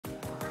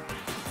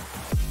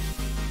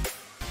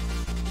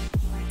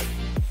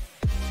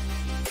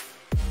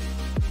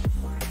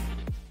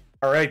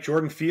All right,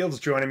 Jordan Fields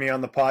joining me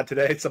on the pod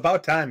today. It's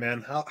about time,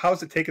 man.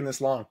 How's it taken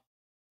this long?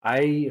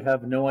 I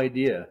have no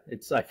idea.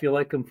 I feel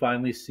like I'm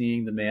finally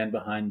seeing the man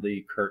behind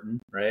the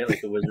curtain, right?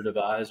 Like the Wizard of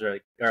Oz, or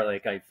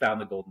like I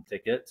found the golden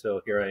ticket.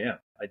 So here I am.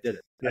 I did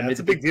it. I Yeah, made it's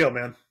a the big deal,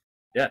 man.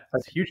 Yeah,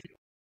 it's a huge deal.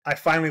 I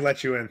finally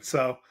let you in,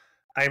 so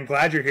I am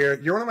glad you're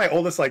here. You're one of my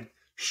oldest, like,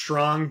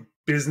 strong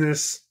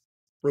business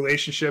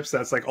relationships.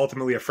 That's like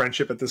ultimately a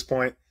friendship at this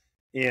point,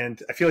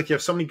 and I feel like you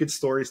have so many good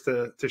stories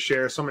to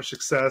share, so much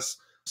success.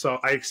 So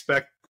I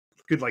expect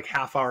a good like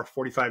half hour,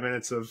 45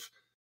 minutes of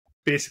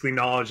basically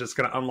knowledge that's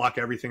going to unlock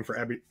everything for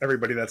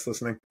everybody that's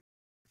listening.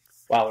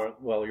 Wow.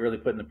 Well, you're really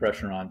putting the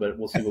pressure on, but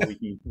we'll see what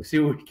we'll see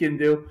what we can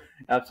do.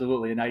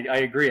 Absolutely, and I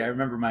agree. I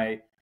remember my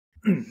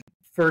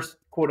first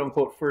quote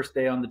unquote first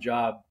day on the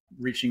job,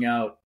 reaching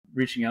out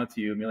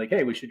to you and be like,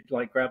 hey, we should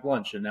like grab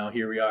lunch. And now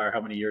here we are, how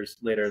many years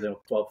later,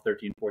 12,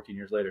 13, 14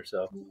 years later.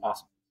 So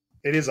awesome.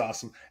 It is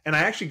awesome. And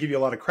I actually give you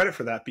a lot of credit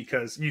for that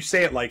because you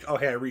say it like, oh,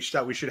 hey, I reached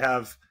out, we should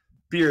have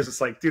beers.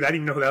 It's like, dude, I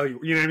didn't know who the hell you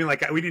know what I mean?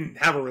 Like, we didn't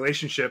have a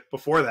relationship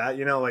before that,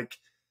 like,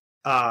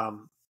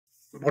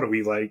 what are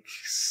we, like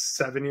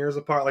 7 years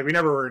apart? Like, we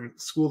never were in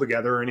school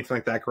together or anything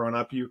like that growing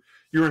up. You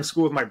were in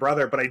school with my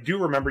brother, but I do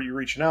remember you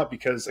reaching out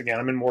because,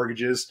 again, I'm in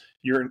mortgages,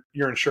 you're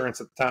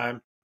insurance at the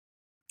time.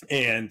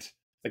 And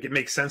like, it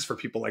makes sense for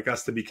people like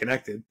us to be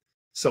connected.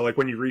 So like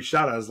when you reached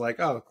out, I was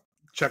like, oh,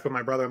 check with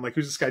my brother. I'm like,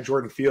 who's this guy,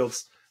 Jordan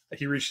Fields?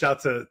 He reached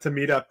out to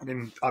meet up,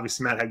 and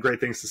obviously Matt had great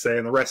things to say,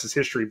 and the rest is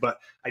history. But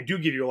I do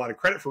give you a lot of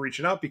credit for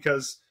reaching out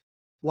because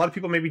a lot of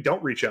people maybe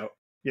don't reach out,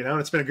 and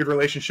it's been a good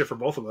relationship for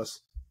both of us.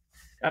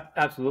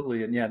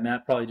 Absolutely. And yeah,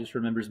 Matt probably just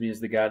remembers me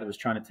as the guy that was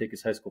trying to take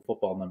his high school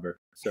football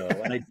number. So,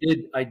 and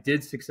I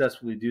did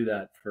successfully do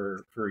that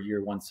for a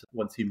year once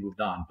he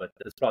moved on, but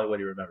that's probably what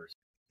he remembers.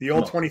 The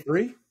old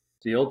 23?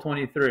 The old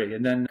 23.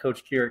 And then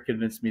Coach Kier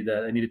convinced me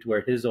that I needed to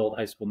wear his old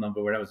high school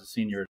number when I was a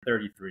senior at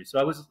 33. So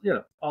I was,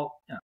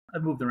 I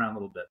moved around a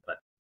little bit, but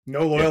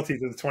no loyalty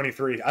to the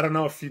 23. I don't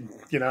know if I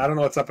don't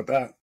know what's up with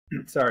that.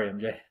 Sorry,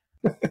 MJ.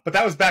 But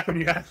that was back when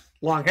you had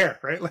long hair,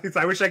 right? Like,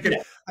 I wish I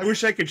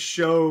could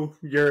show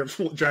your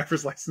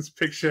driver's license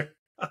picture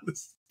on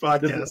this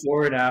podcast. The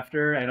before and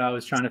after, and I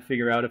was trying to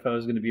figure out if I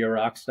was going to be a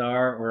rock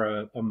star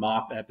or a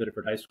mop at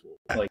Biddeford High School.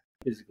 Like,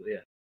 physically,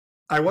 yeah.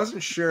 I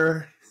wasn't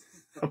sure.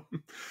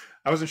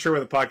 I wasn't sure where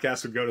the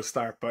podcast would go to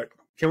start, but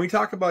can we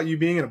talk about you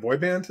being in a boy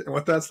band and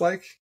what that's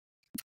like?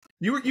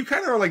 You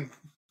kind of are like,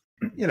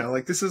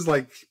 like this is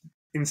like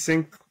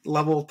NSYNC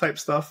level type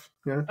stuff.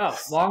 Yeah. Oh,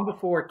 long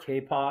before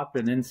K-pop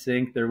and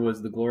NSYNC, there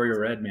was the Gloria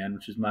Redman,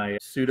 which is my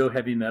pseudo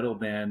heavy metal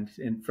band,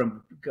 and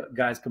from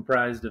guys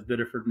comprised of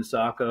Biddeford and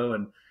Saco.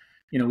 And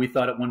we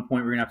thought at one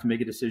point we were gonna have to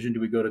make a decision: do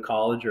we go to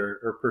college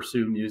or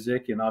pursue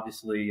music? And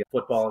obviously,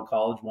 football in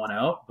college won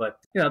out. But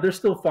there's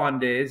still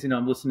fond days.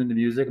 I'm listening to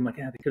music. I'm like,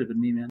 yeah, that could have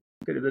been me, man.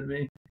 Could have been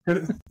me,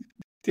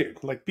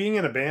 dude. Like being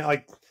in a band,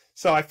 like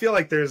so. I feel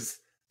like there's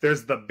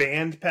the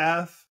band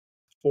path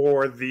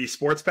or the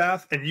sports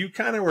path, and you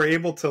kind of were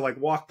able to like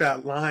walk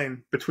that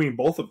line between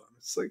both of them.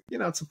 It's like,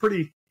 it's a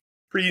pretty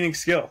unique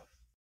skill.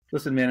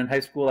 Listen, man, in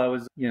high school I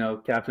was,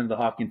 captain of the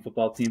hockey and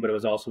football team, but I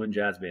was also in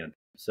jazz band.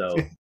 So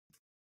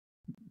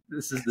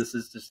this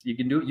is just, you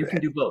can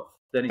do both.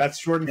 That's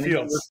Jordan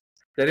Fields.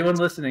 Anyone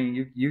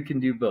listening, you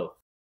can do both.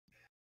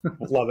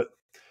 Love it.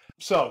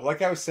 So,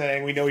 like I was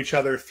saying, we know each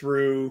other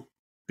through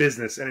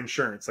business and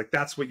insurance. Like,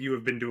 that's what you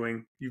have been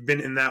doing. You've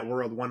been in that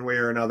world one way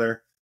or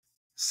another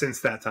since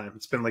that time.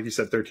 It's been, like you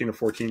said, 13 or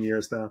 14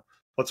 years now.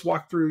 Let's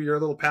walk through your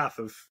little path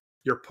of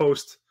your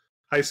post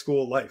high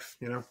school life.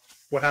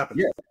 What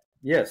happened?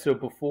 Yeah. So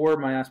before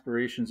my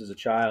aspirations as a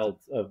child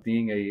of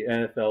being a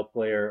NFL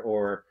player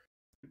or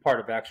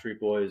part of Backstreet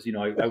Boys,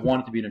 I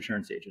wanted to be an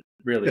insurance agent,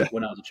 really,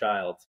 when I was a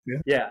child.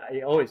 Yeah,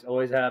 I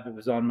always have. It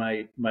was on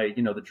my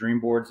the dream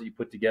boards that you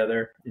put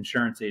together.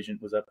 Insurance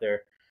agent was up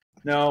there.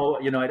 No,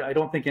 I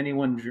don't think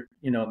anyone,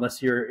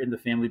 unless you're in the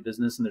family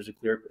business and there's a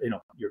clear,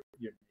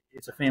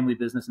 it's a family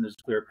business and there's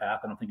a clear path.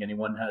 I don't think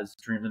anyone has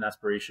dreams and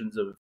aspirations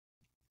of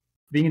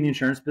being in the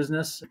insurance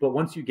business. But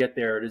once you get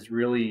there, it is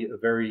really a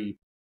very,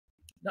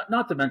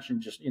 not to mention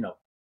just,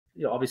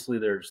 obviously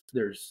there's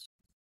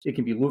it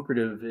can be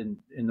lucrative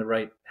in the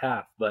right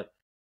path, but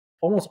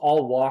almost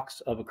all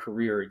walks of a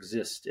career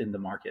exist in the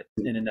market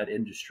and in that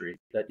industry.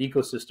 That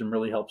ecosystem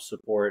really helps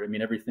support,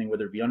 everything,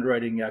 whether it be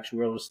underwriting,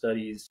 actuarial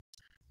studies,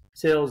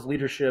 sales,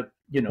 leadership,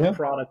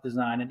 product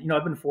design. And,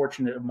 I've been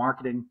fortunate in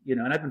marketing,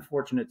 and I've been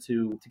fortunate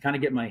to kind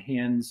of get my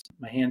hands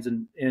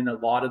in a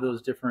lot of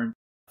those different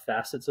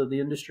facets of the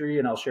industry.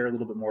 And I'll share a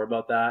little bit more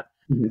about that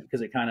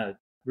because it kind of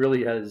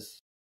really has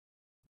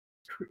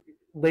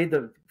laid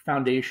the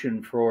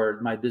foundation for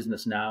my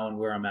business now and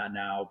where I'm at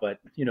now. But,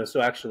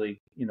 so actually,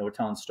 we're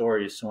telling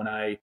stories. So when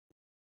I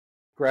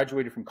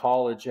graduated from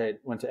college, I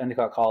went to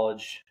Endicott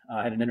College.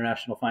 I had an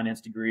international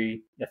finance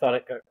degree. I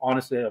thought,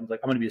 honestly, I was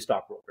like, I'm going to be a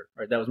stockbroker,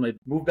 right? That was my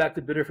move back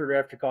to Biddeford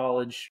after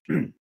college,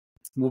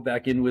 moved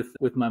back in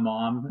with my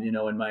mom,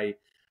 and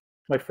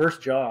my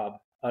first job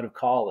out of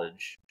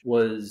college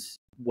was,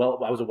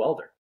 I was a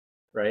welder.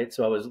 right?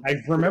 So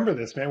I remember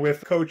this, man,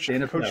 with Coach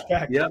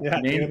Beck. Yeah,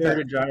 Main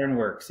Heritage Iron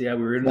Works. Yeah,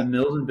 we were in the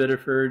mills in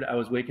Biddeford. I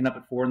was waking up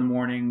at 4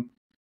 a.m.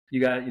 You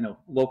got,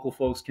 local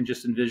folks can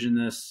just envision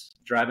this,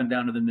 driving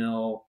down to the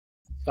mill,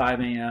 5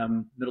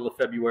 a.m., middle of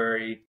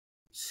February,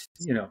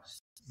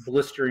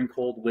 blistering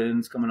cold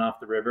winds coming off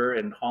the river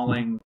and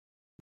hauling,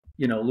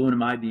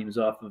 aluminum I-beams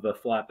off of a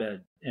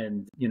flatbed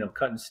and,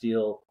 cutting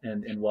steel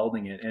and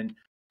welding it. And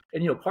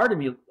part of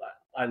me,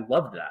 I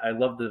love that. I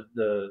love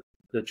the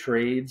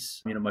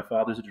trades. My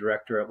father's a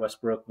director at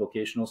Westbrook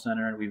Vocational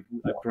Center, and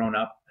I've grown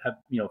up,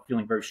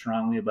 feeling very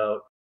strongly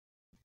about,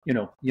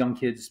 young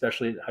kids,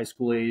 especially at high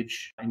school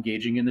age,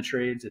 engaging in the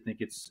trades. I think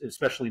it's,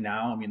 especially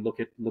now, I mean, look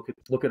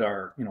at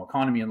our,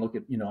 economy, and look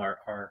at,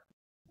 our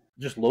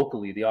just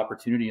locally, the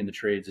opportunity in the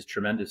trades is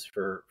tremendous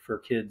for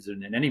kids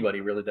and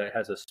anybody really that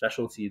has a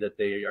specialty that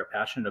they are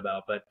passionate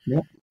about. But,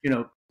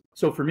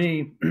 so for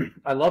me,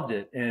 I loved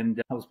it.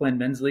 And I was playing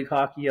men's league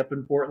hockey up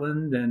in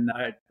Portland, and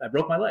I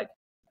broke my leg.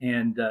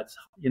 And that's,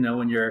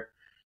 when you're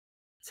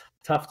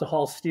tough to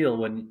haul steel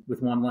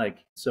with one leg.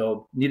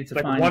 So needed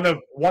to find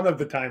one of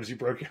the times you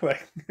broke your leg.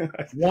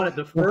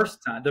 the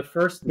first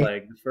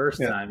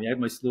time. You had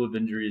my slew of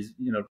injuries,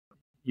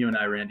 you and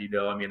I, Randy,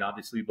 know. I mean,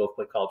 obviously we both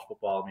play college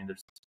football. I mean,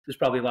 there's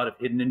probably a lot of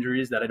hidden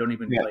injuries that I don't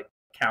even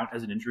count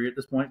as an injury at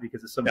this point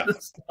because of some of the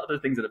other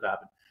things that have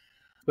happened.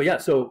 But yeah,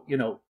 so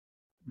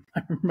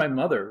my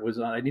mother was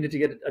on. I needed to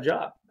get a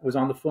job. I was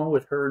on the phone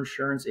with her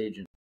insurance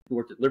agent who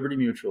worked at Liberty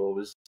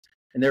Mutual.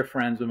 And their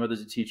friends, my mother's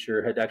a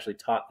teacher, had actually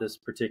taught this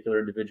particular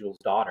individual's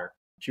daughter.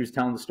 She was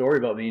telling the story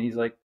about me, and he's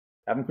like,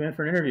 "Have him come in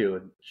for an interview."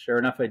 And sure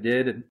enough, I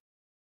did. And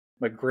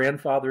my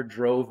grandfather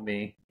drove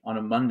me on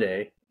a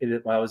Monday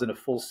while I was in a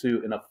full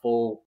suit and a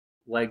full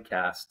leg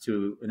cast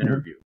to an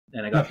interview.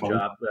 And I got the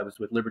job. I was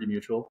with Liberty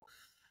Mutual.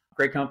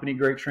 Great company,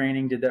 great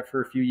training, did that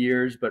for a few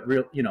years, but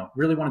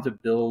really wanted to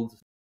build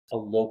a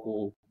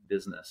local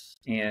business.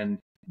 And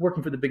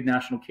working for the big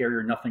national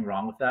carrier, nothing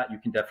wrong with that. You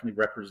can definitely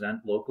represent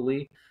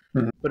locally.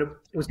 But it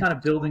was kind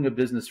of building a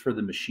business for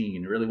the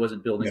machine. It really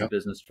wasn't building a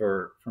business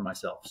for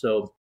myself.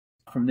 So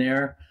from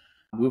there,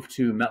 I moved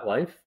to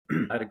MetLife.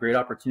 I had a great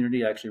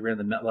opportunity. I actually ran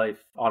the MetLife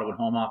auto and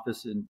home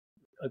office and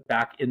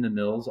back in the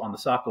mills on the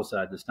Saco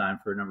side this time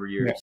for a number of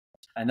years.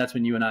 And that's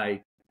when you and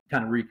I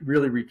kind of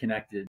really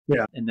reconnected.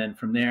 And then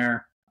from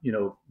there,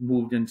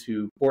 moved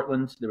into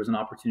Portland. There was an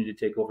opportunity to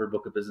take over a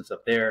book of business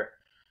up there.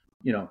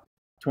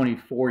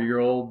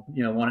 24-year-old,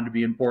 wanted to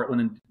be in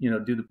Portland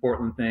and, do the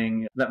Portland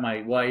thing. Met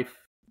my wife,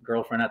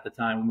 girlfriend at the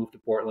time. We moved to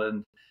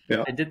Portland.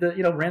 I did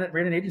ran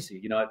an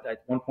agency.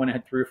 At one point I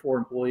had 3 or 4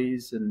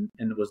 employees and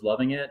was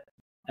loving it.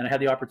 And I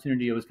had the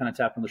opportunity, I was kind of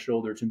tapped on the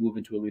shoulder to move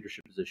into a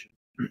leadership position.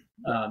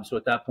 So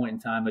at that point in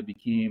time, I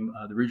became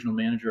the regional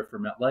manager for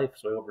MetLife.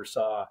 So I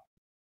oversaw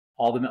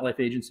all the MetLife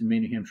agents in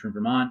Maine, New Hampshire, and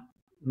Vermont.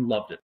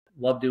 Loved it.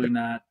 Loved doing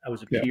that. I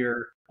was a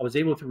peer. I was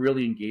able to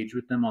really engage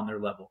with them on their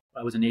level.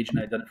 I was an agent.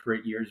 I'd done it for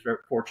 8 years, very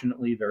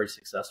fortunately, very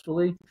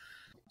successfully.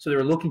 So they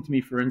were looking to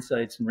me for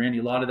insights. And Randy,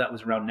 a lot of that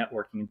was around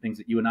networking and things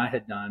that you and I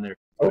had done. They're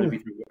going to be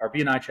through our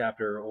BNI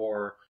chapter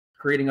or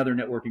creating other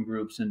networking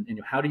groups. And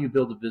how do you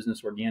build a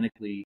business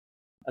organically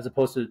as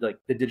opposed to like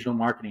the digital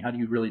marketing? How do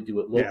you really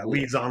do it locally? Yeah,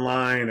 leads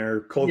online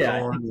or cold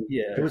calling.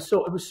 Yeah, it was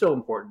so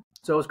important.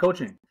 So I was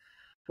coaching.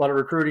 A lot of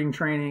recruiting,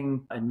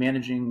 training, and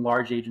managing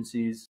large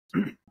agencies.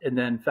 And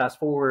then fast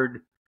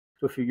forward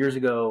to a few years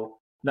ago,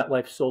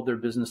 MetLife sold their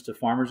business to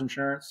Farmers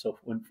Insurance. So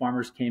when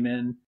Farmers came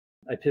in,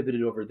 I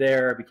pivoted over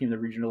there. I became the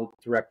regional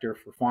director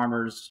for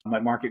Farmers. My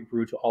market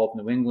grew to all of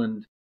New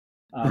England.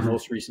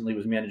 Most recently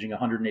was managing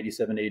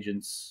 187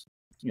 agents,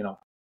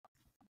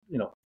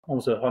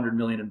 almost $100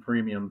 million in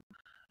premium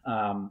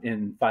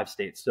in 5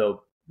 states.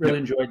 So really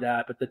enjoyed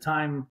that. But the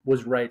time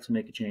was right to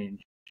make a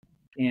change.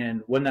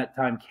 And when that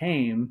time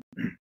came,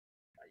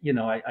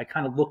 I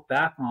kind of look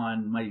back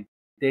on my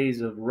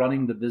days of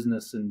running the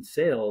business and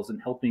sales and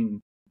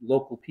helping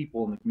local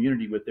people in the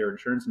community with their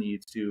insurance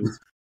needs to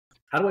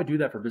how do I do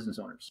that for business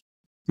owners?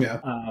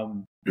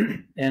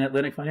 And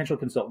Atlantic Financial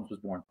Consultants was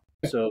born.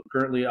 So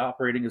currently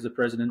operating as the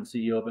president and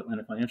CEO of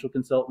Atlantic Financial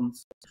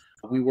Consultants.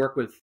 We work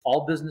with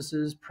all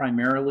businesses,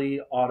 primarily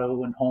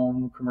auto and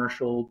home,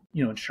 commercial,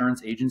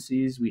 insurance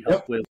agencies. We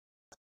help with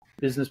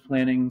business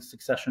planning,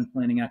 succession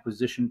planning,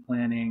 acquisition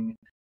planning.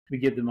 We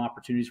give them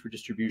opportunities for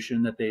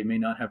distribution that they may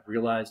not have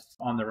realized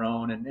on their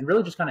own and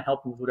really just kind of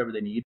help them with whatever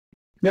they need.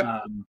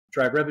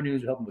 Drive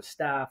revenues, we help them with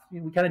staff.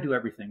 We kind of do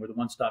everything. We're the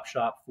one-stop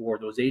shop for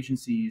those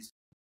agencies,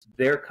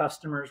 their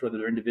customers, whether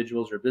they're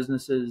individuals or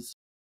businesses.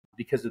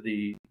 Because of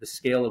the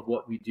scale of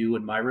what we do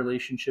and my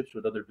relationships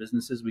with other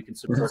businesses, we can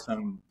support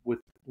them with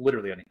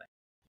literally anything.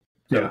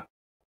 So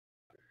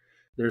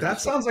that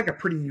sounds like a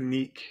pretty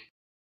unique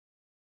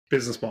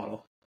business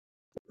model.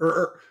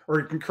 Or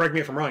correct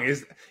me if I'm wrong,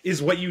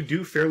 is what you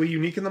do fairly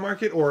unique in the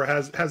market, or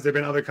has there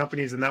been other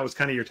companies and that was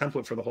kind of your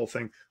template for the whole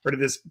thing, or did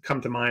this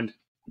come to mind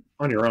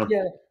on your own?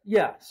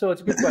 Yeah. So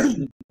it's a good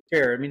question.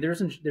 Fair. I mean,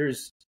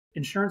 there's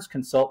insurance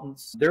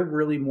consultants. They're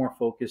really more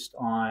focused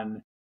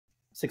on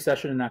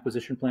succession and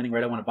acquisition planning,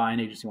 right? I want to buy an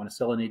agency, I want to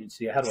sell an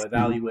agency. How do I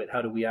value it?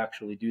 How do we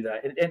actually do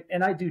that?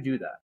 And I do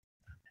that.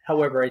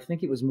 However, I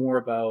think it was more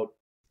about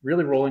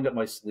really rolling up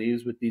my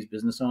sleeves with these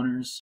business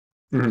owners.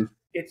 Mm-hmm.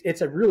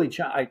 It's a really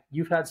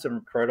you've had some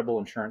incredible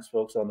insurance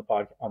folks on the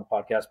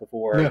podcast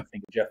before. Yeah. I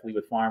think Jeff Lee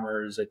with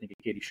Farmers. I think of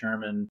Katie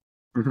Sherman.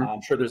 Mm-hmm.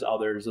 I'm sure there's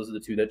others. Those are the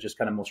two that just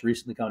kind of most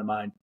recently come to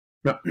mind.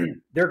 Yeah.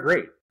 They're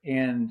great,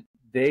 and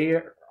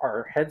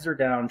heads are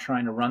down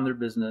trying to run their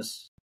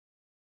business,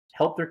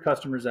 help their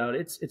customers out.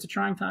 It's a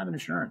trying time in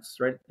insurance,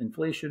 right?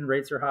 Inflation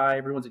rates are high.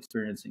 Everyone's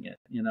experiencing it.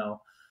 You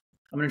know,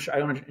 I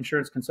own an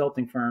insurance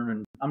consulting firm,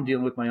 and I'm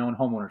dealing with my own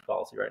homeowner's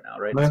policy right now,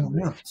 right?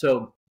 Yeah.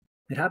 So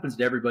it happens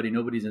to everybody.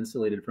 Nobody's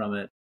insulated from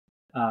it.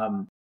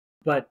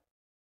 But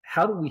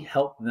how do we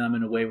help them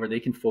in a way where they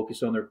can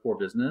focus on their core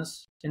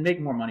business and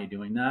make more money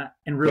doing that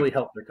and really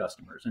help their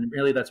customers? And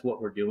really, that's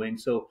what we're doing.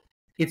 So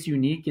it's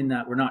unique in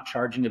that we're not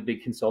charging a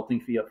big consulting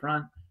fee up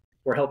front.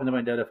 We're helping them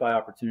identify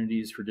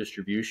opportunities for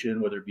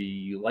distribution, whether it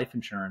be life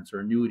insurance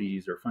or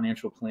annuities or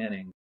financial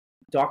planning,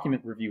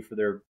 document review for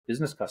their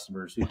business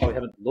customers who probably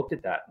haven't looked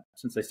at that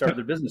since they started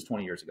their business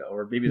 20 years ago,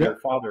 or maybe their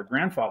father,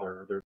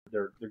 grandfather, or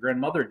their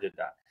grandmother did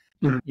that.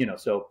 Mm-hmm. You know,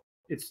 so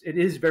it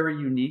is very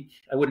unique.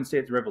 I wouldn't say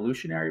it's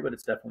revolutionary, but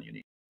it's definitely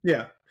unique.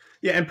 Yeah.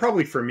 Yeah. And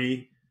probably for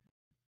me,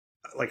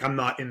 like, I'm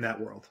not in that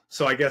world.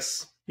 So I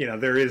guess, you know,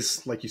 there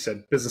is, like you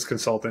said, business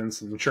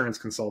consultants and insurance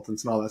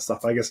consultants and all that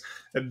stuff. I guess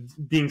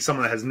being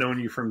someone that has known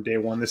you from day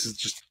one, this has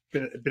just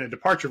been a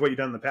departure of what you've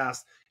done in the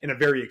past in a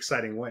very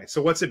exciting way.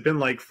 So what's it been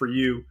like for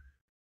you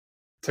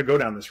to go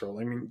down this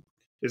road? I mean,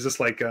 is this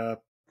like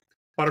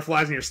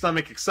butterflies in your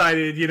stomach,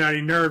 excited, you know, are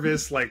you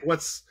nervous? Like,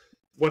 what's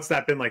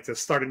that been like to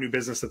start a new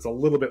business that's a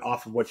little bit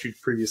off of what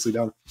you've previously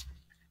done?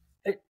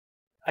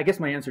 I guess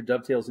my answer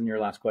dovetails in your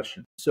last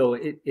question. So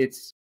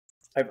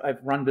I've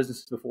run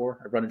businesses before.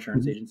 I've run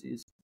insurance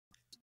agencies.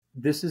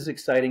 This is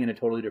exciting in a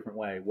totally different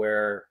way,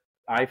 where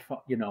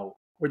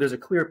where there's a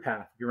clear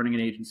path. If you're running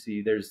an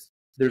agency, there's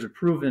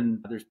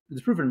proven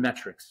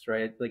metrics,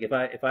 right? Like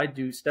if I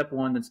do step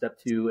one, then step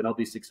two, and I'll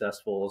be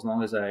successful as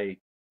long as I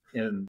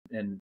am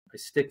and I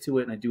stick to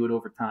it and I do it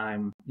over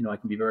time. You know, I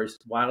can be very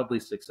wildly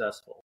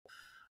successful.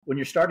 When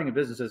you're starting a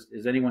business,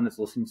 as anyone that's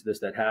listening to this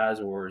that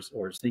has or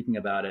is thinking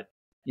about it,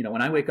 you know,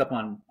 when I wake up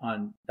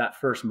on that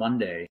first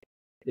Monday,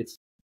 it's,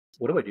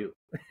 what do I do?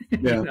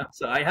 Yeah. You know?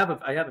 So I have a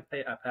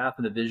path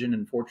and a vision,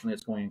 and fortunately,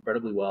 it's going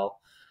incredibly well.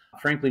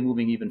 Frankly,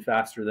 moving even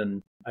faster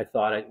than I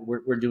thought.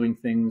 We're doing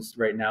things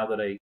right now that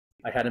I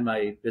had in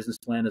my business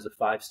plan as a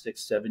 5,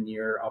 6, 7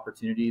 year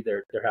opportunity.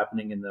 They're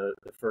happening in the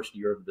first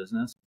year of the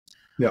business.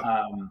 Yeah.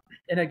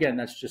 And again,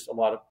 that's just a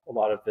lot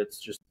of it's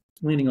just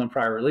leaning on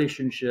prior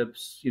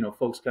relationships. You know,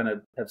 folks kind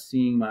of have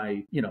seen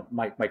my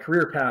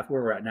career path,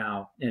 where we're at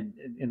now, and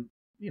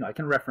you know, I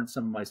can reference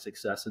some of my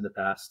success in the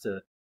past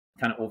to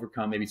kind of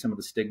overcome maybe some of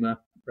the stigma,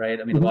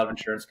 right? I mean, a lot of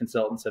insurance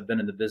consultants have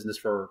been in the business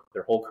for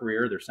their whole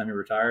career. They're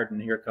semi-retired,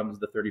 and here comes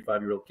the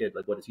 35-year-old kid.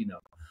 Like, what does he know?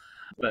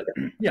 But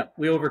yeah,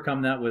 we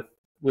overcome that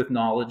with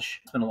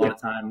knowledge. Spend a lot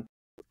of time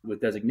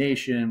with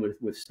designation,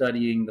 with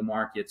studying the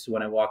market. So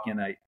when I walk in,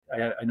 I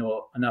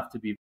know enough to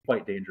be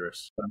quite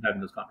dangerous when I'm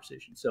having those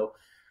conversations. So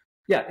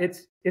yeah,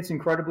 it's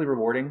incredibly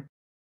rewarding,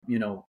 you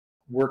know,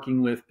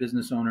 working with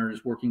business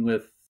owners, working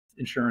with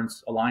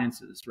insurance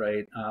alliances,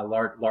 right?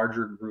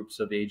 Larger groups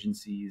of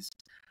agencies,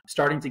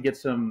 starting to get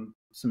some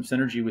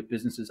synergy with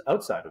businesses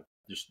outside of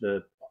just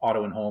the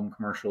auto and home,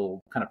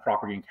 commercial kind of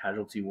property and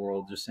casualty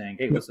world. Just saying,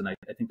 hey, listen, I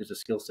think there's a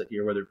skill set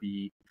here, whether it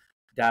be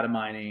data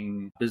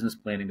mining, business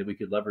planning, that we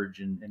could leverage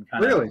and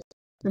kind of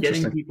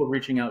getting people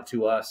reaching out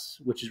to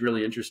us, which is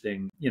really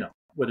interesting. You know,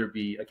 whether it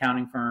be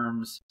accounting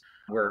firms,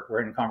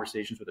 we're in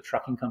conversations with a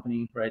trucking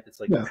company, right? It's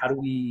like, how do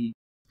we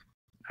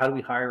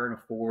hire and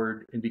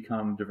afford and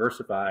become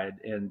diversified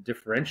and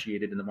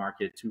differentiated in the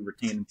market to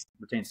retain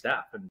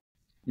staff? And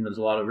you know, there's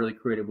a lot of really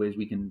creative ways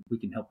we can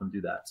help them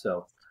do that.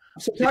 So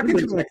talking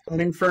to an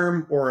accounting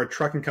firm or a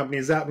trucking company,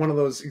 is that one of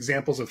those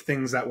examples of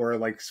things that were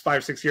like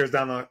 5, 6 years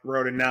down the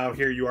road, and now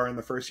here you are in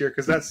the first year?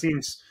 Because that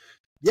seems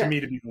to me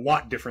to be a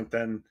lot different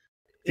than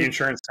the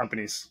insurance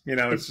companies. You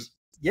know, it's just,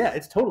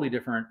 it's totally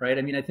different, right?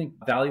 I mean, I think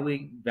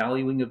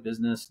valuing a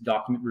business,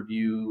 document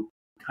review,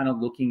 kind of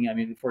looking. I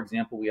mean, for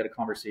example, we had a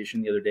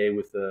conversation the other day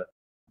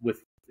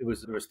there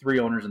was 3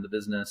 owners in the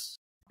business.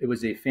 It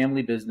was a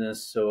family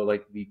business, so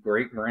like the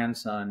great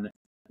grandson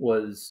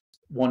was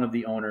one of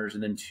the owners,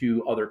 and then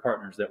 2 other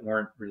partners that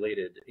weren't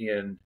related.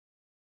 And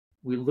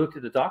we looked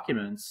at the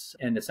documents,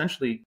 and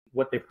essentially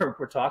what they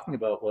were talking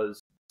about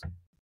was,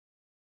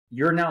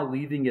 you're now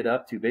leaving it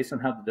up to, based on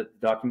how the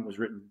document was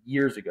written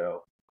years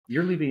ago,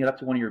 you're leaving it up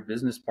to one of your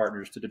business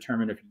partners to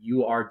determine if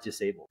you are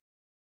disabled.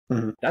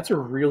 Mm-hmm. That's a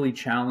really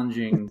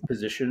challenging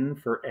position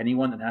for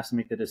anyone that has to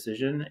make the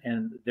decision,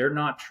 and they're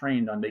not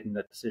trained on making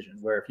that decision.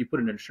 Where if you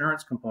put an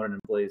insurance component in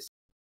place,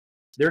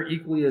 they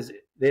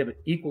have an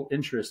equal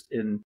interest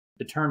in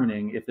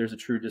determining if there's a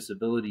true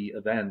disability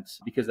event,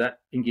 because that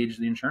engages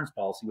the insurance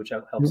policy, which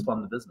helps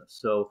fund the business.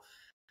 So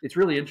it's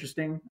really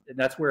interesting.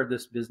 That's where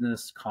this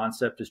business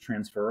concept is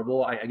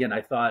transferable.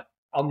 I thought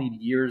I'll need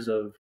years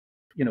of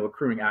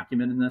accruing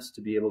acumen in this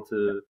to be able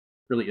to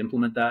really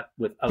implement that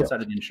with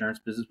outside of the insurance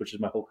business, which is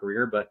my whole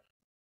career. But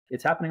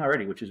it's happening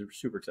already, which is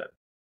super exciting.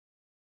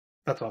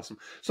 That's awesome.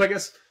 So I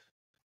guess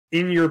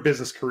in your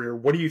business career,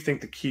 what do you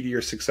think the key to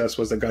your success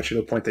was that got you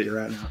to the point that you're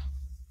at now?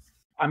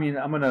 I mean,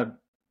 I'm going to,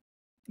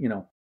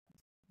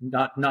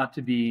 not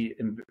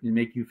to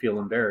make you feel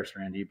embarrassed,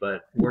 Randy,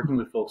 but working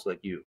with folks like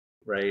you,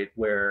 right?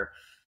 Where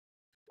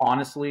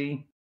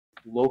honestly,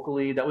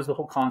 locally, that was the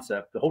whole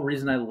concept. The whole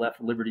reason I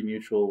left Liberty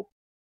Mutual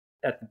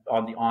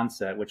on the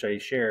onset, which I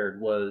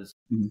shared, was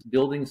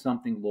building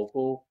something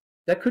local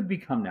that could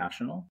become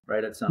national,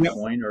 right, at some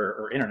point,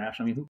 or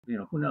international. I mean,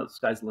 who knows? The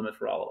sky's the limit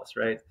for all of us,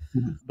 right?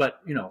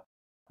 But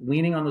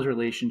leaning on those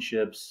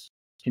relationships,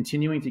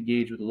 continuing to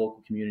engage with the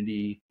local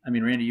community. I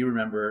mean, Randy, you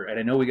remember, and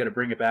I know we got to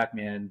bring it back,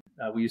 man.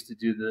 We used to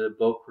do the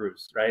boat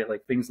cruise, right?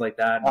 Like things like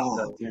that.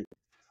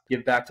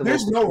 Give back to.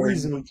 There's no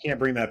reason we can't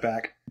bring that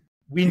back.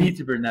 We need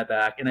to bring that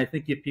back. And I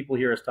think if people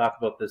hear us talk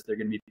about this, they're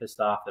going to be pissed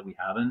off that we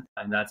haven't.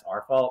 And that's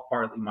our fault,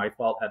 partly my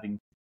fault, having,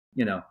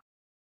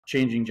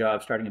 changing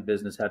jobs, starting a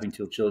business, having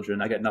 2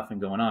 children. I got nothing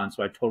going on.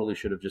 So I totally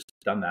should have just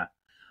done that.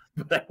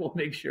 But I will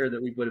make sure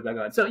that we put it back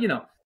on. So,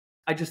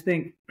 I just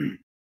think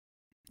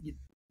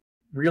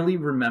really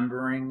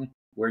remembering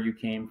where you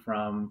came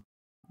from,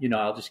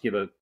 I'll just give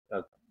a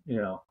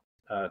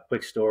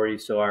quick story.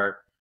 So our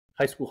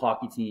high school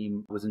hockey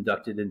team was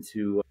inducted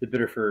into the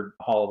Biddeford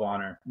Hall of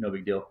Honor. No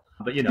big deal.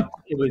 But,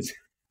 it was,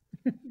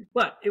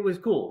 but it was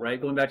cool, right?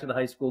 Going back to the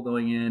high school,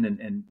 going in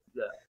and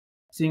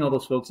seeing all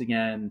those folks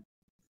again.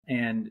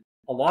 And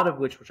a lot of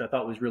which I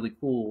thought was really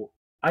cool,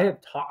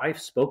 I've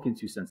spoken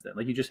to since then.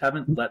 Like, you just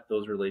haven't let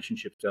those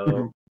relationships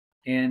go.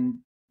 And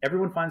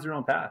everyone finds their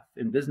own path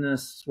in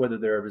business, whether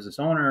they're a business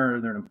owner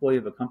or they're an employee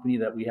of a company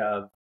that we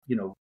have,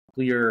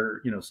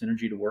 clear,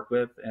 synergy to work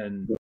with.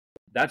 And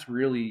that's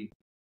really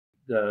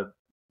the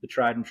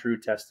tried and true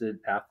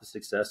tested path to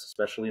success,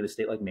 especially in a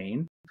state like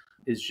Maine,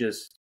 is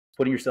just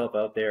putting yourself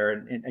out there.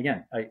 And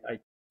again,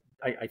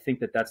 I think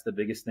that that's the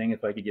biggest thing.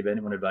 If I could give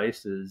anyone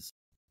advice, is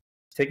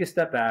take a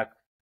step back.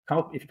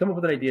 If you come up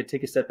with an idea,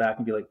 take a step back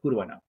and be like, who do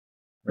I know?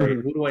 Right?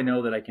 Who do I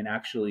know that I can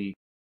actually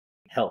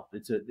help?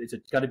 It's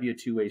got to be a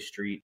two-way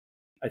street.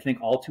 I think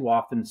all too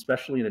often,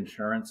 especially in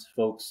insurance,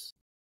 folks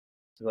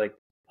are like,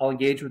 I'll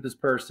engage with this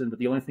person, but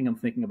the only thing I'm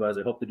thinking about is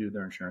I hope to do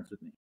their insurance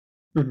with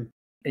me.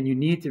 And you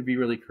need to be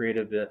really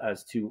creative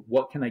as to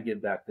what can I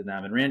give back to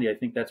them. And Randy, I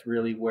think that's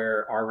really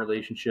where our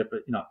relationship,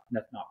 not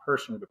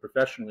personally, but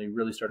professionally,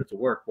 really started to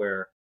work,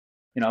 where,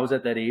 I was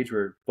at that age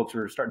where folks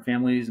were starting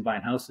families and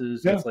buying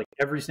houses. It's like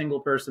every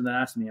single person that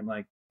asked me, I'm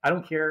like, I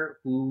don't care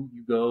who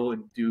you go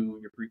and do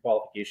your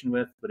pre-qualification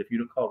with, but if you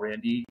don't call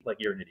Randy, like,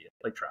 you're an idiot.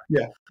 Like, try.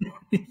 Yeah.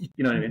 You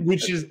know what I mean?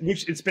 Which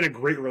it's been a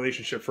great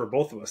relationship for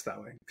both of us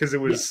that way. Because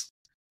it was,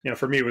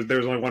 for me, there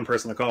was only one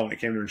person to call when it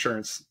came to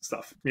insurance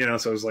stuff,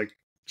 so it was like,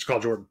 just call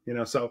Jordan,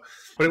 but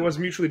it was a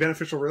mutually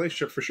beneficial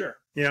relationship for sure,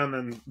 and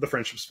then the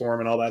friendships form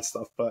and all that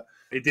stuff. But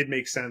it did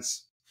make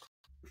sense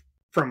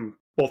from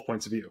both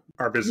points of view,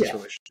 our business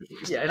relationship.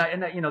 Yeah.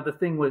 And the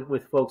thing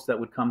with folks that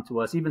would come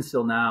to us, even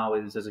still now,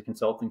 is as a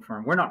consulting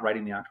firm, we're not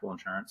writing the actual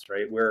insurance,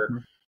 right?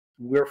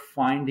 We're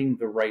finding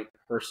the right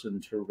person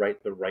to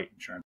write the right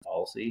insurance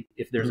policy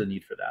if there's a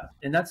need for that.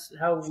 And that's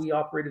how we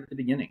operated at the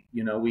beginning.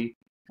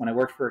 When I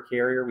worked for a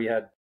carrier, we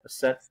had a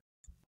set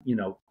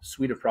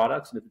suite of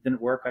products, and if it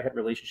didn't work, I had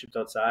relationships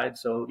outside.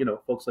 So,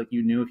 folks like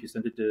you knew if you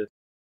sent it to,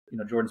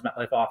 Jordan's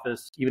MetLife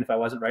office, even if I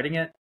wasn't writing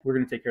it, we're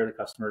going to take care of the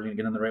customer, we're going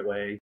to get in the right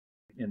way,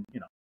 and,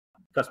 the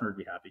customer would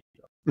be happy.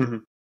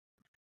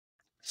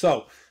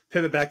 So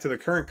pivot back to the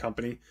current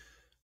company.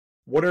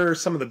 What are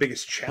some of the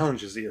biggest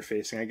challenges that you're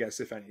facing, I guess,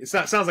 if any? It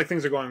sounds like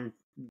things are going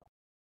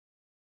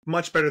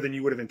much better than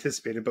you would have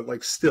anticipated, but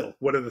like, still,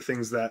 what are the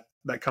things that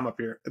come up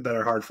here that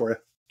are hard for you?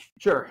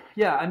 Sure.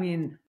 Yeah. I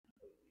mean,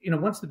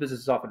 once the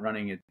business is off and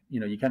running,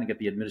 you kind of get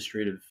the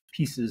administrative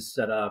pieces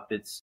set up.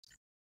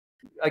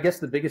 I guess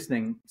the biggest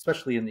thing,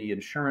 especially in the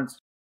insurance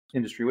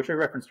industry, which I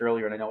referenced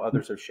earlier, and I know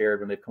others have shared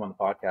when they've come on the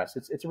podcast,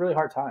 it's a really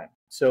hard time.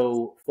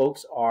 So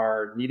folks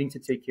are needing to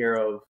take care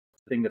of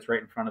the thing that's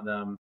right in front of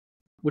them,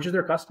 which is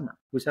their customer,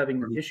 who's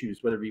having issues,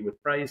 whether it be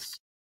with price,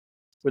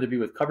 whether it be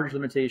with coverage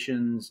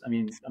limitations. I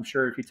mean, I'm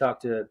sure if you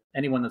talk to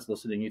anyone that's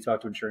listening, you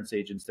talk to insurance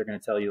agents, they're going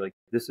to tell you, like,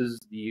 this is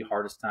the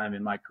hardest time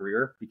in my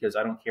career, because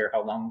I don't care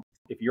how long,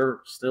 if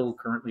you're still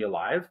currently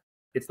alive,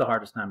 it's the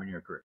hardest time in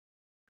your career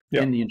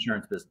in the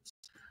insurance business.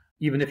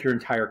 Even if your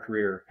entire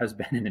career has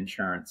been in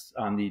insurance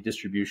on the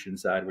distribution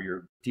side, where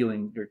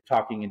you're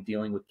talking and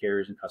dealing with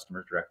carriers and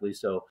customers directly.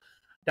 So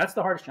that's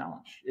the hardest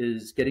challenge,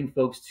 is getting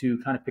folks to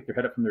kind of pick their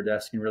head up from their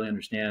desk and really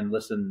understand,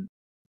 listen,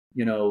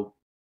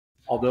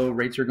 although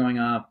rates are going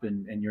up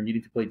and you're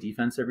needing to play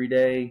defense every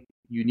day,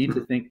 you need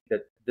to think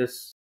that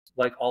this,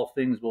 like all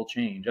things, will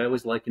change. I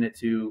always liken it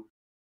to,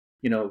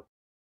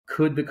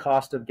 could the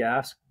cost of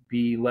gas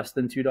be less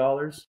than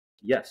 $2?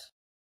 Yes.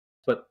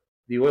 But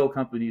the oil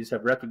companies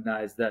have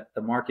recognized that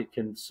the market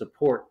can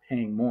support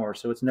paying more.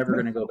 So it's never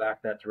going to go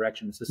back that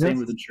direction. It's the same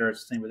with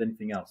insurance, the same with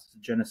anything else. It's the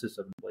genesis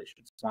of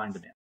inflation, supply and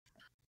demand.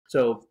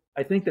 So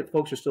I think that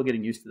folks are still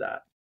getting used to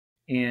that.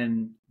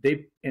 And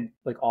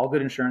like all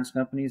good insurance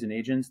companies and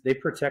agents, they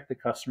protect the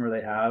customer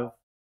they have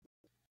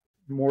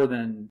more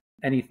than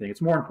anything. It's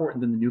more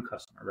important than the new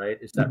customer, right?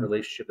 It's that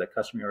relationship, that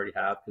customer you already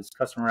have, because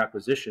customer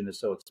acquisition is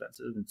so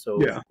expensive and so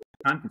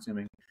time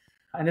consuming.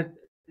 And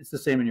it's the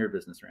same in your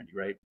business, Randy,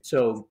 right?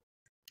 So,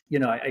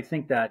 I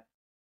think that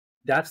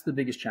that's the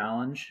biggest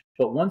challenge.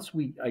 But once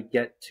I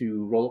get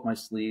to roll up my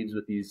sleeves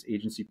with these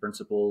agency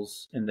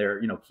principals and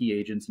their, key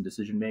agents and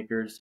decision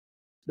makers,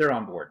 they're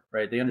on board,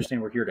 right? They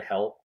understand we're here to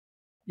help.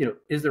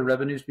 Is there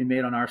revenues to be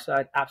made on our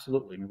side?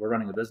 Absolutely. I mean, we're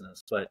running a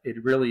business, but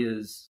it really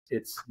is,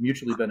 it's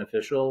mutually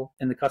beneficial,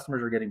 and the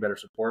customers are getting better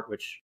support,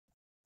 which,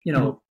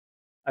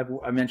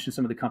 I mentioned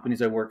some of the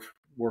companies I worked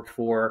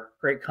for,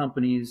 great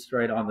companies,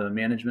 right, on the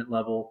management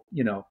level.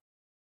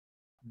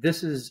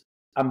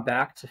 I'm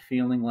back to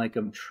feeling like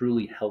I'm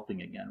truly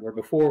helping again, where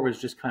before it was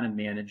just kind of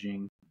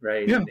managing,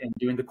 right, and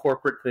doing the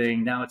corporate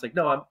thing. Now it's like,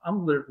 no,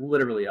 I'm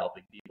literally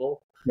helping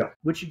people,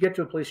 which you get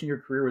to a place in your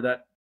career where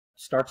that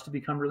starts to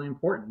become really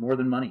important, more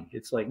than money.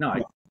 It's like, no,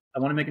 I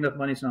want to make enough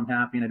money so I'm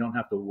happy and I don't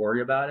have to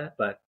worry about it.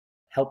 But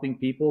helping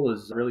people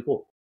is really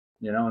cool,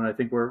 and I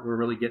think we're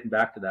really getting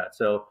back to that.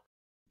 So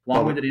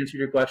long-winded answer to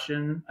your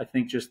question, I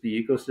think just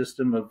the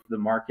ecosystem of the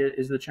market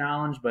is the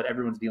challenge, but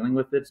everyone's dealing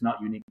with it. It's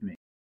not unique to me.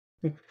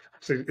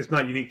 So it's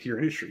not unique to your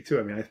industry too.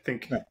 I mean, I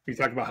think we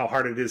talk about how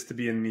hard it is to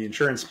be in the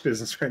insurance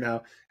business right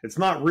now. It's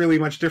not really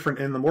much different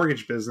in the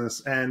mortgage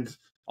business and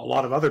a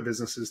lot of other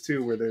businesses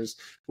too, where there's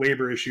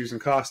labor issues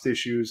and cost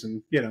issues,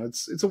 and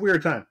it's a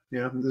weird time.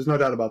 There's no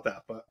doubt about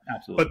that. But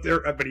absolutely,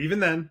 but even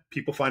then,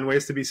 people find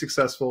ways to be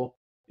successful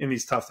in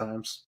these tough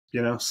times.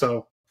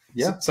 So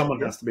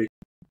someone has to be.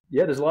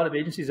 Yeah, there's a lot of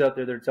agencies out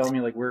there that are telling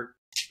me like we're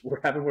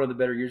having one of the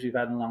better years we've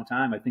had in a long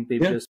time. I think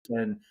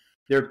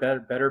they're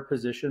better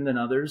positioned than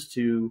others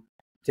to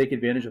take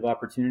advantage of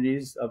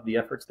opportunities of the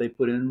efforts they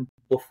put in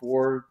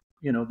before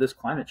this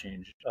climate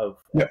change of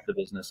the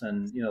business.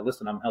 And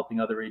listen, I'm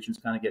helping other agents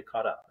kind of get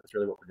caught up. That's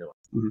really what we're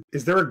doing.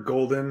 Is there a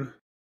golden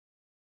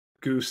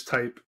goose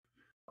type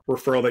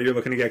referral that you're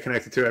looking to get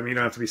connected to? I mean, you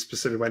don't have to be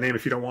specific by name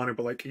if you don't want to,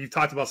 but like you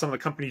talked about some of the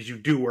companies you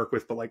do work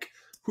with, but like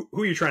who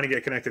are you trying to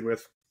get connected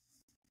with?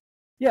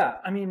 Yeah,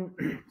 I mean,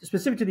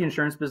 specific to the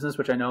insurance business,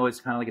 which I know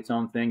is kind of like its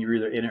own thing. You're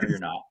either in it or you're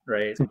not,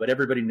 right? But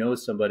everybody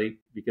knows somebody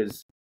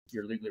because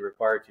you're legally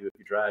required to, if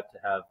you drive, to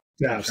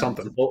have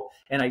something.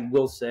 And I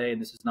will say,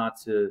 and this is not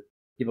to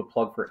give a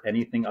plug for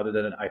anything other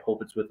than I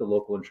hope it's with the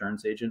local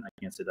insurance agent. I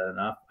can't say that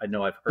enough. I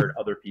know I've heard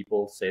other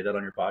people say that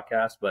on your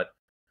podcast, but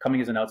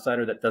coming as an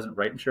outsider that doesn't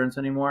write insurance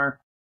anymore,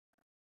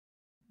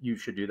 you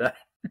should do that.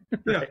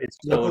 Yeah, it's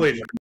local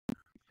agent.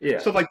 Yeah.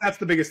 So like that's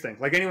the biggest thing.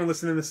 Like anyone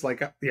listening to this,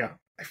 like I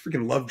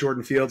freaking love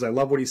Jordan Fields. I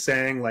love what he's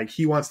saying. Like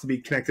he wants to be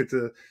connected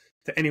to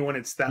anyone.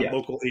 It's that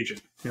local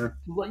agent.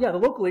 Well, the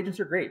local agents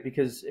are great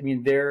because I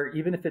mean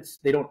even if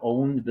they don't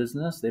own the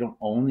business, they don't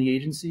own the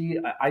agency.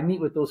 I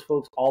meet with those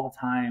folks all the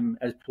time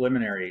as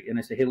preliminary, and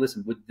I say, hey,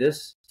 listen, would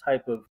this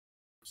type of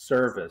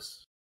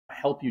service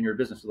help you in your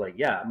business? Like,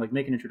 I'm like,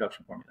 make an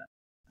introduction for me then.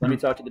 Let me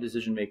talk to the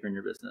decision maker in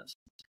your business.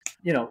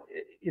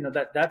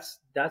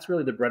 That's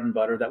really the bread and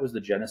butter. That was the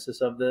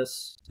genesis of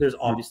this. There's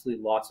obviously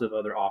lots of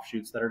other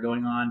offshoots that are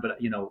going on, but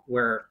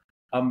where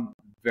I'm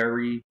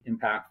very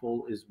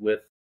impactful is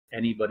with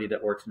anybody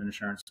that works in an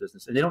insurance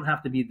business, and they don't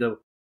have to be the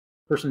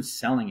person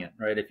selling it,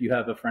 right? If you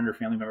have a friend or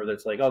family member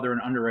that's like, oh, they're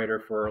an underwriter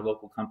for a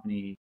local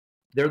company,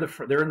 they're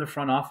in the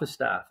front office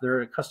staff,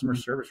 they're a customer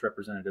service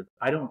representative.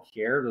 I don't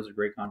care. Those are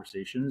great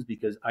conversations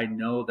because I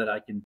know that I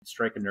can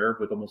strike a nerve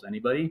with almost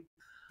anybody.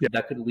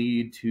 That could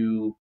lead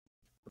to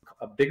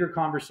a bigger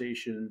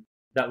conversation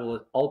that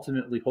will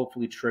ultimately,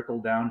 hopefully, trickle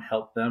down,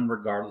 help them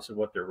regardless of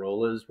what their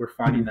role is. We're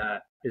finding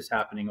that is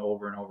happening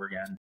over and over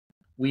again.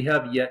 I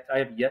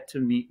have yet to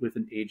meet with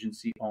an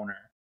agency owner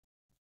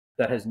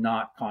that has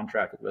not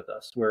contracted with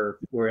us, where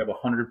we have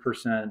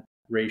 100%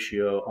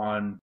 ratio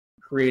on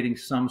creating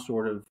some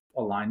sort of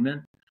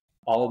alignment.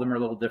 All of them are a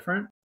little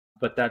different,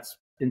 but that's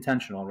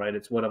intentional, right?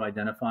 It's what I'm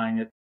identifying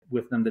it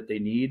with them that they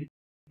need,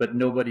 but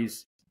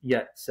nobody's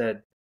yet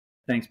said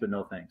thanks, but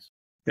no thanks.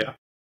 Yeah.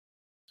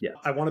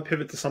 I want to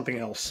pivot to something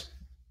else,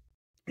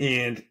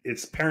 and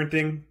it's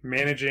parenting,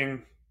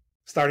 managing,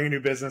 starting a new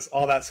business,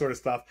 all that sort of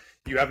stuff.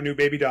 You have a new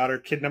baby daughter,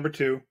 kid number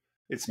 2.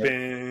 It's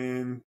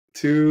been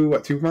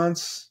 2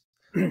 months?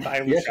 She's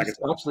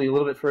actually a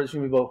little bit further. She's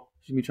going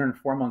to be turning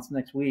 4 months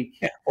next week.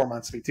 Yeah, 4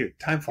 months, dude.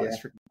 Time flies.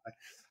 Yeah.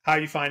 How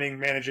are you finding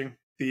managing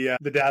the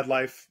dad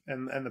life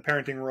and the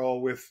parenting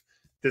role with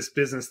this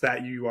business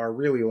that you are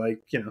really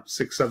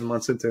 6-7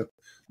 months into?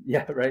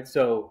 Yeah, right.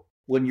 So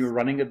when you're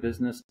running a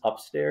business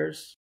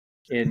upstairs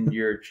and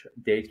your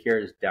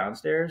daycare is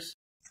downstairs,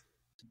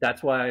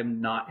 that's why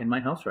I'm not in my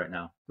house right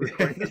now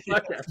recording this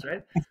podcast,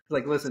 right?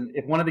 Like, listen,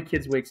 if one of the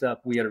kids wakes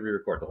up, we got to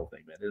re-record the whole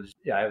thing, man. It was,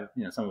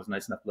 someone was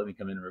nice enough to let me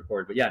come in and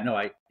record. But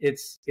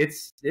it's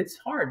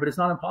hard, but it's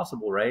not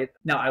impossible, right?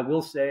 Now, I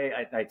will say,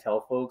 I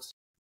tell folks,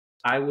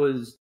 I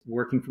was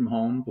working from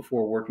home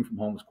before working from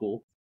home was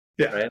cool.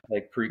 right?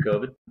 Like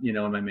pre-COVID,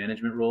 in my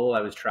management role,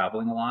 I was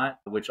traveling a lot,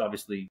 which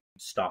obviously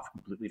stopped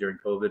completely during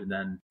COVID. And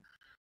then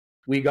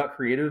we got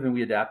creative and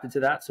we adapted to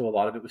that. So a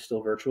lot of it was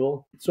still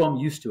virtual. So I'm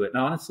used to it.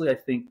 Now, honestly, I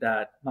think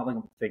that, not like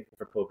I'm thankful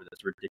for COVID,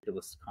 that's a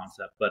ridiculous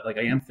concept, but like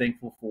I am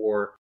thankful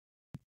for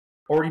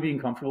already being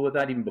comfortable with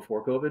that even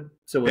before COVID.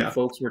 So when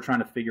folks were trying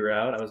to figure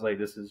out, I was like,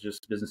 this is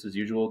just business as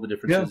usual. The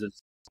difference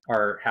is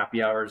our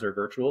happy hours are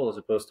virtual as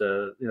opposed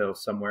to,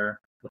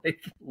 somewhere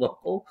like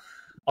local.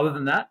 Other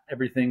than that,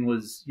 everything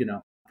was,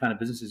 kind of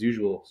business as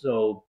usual.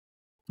 So,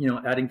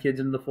 adding kids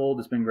into the fold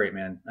has been great,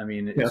 man. I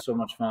mean, it's so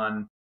much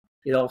fun.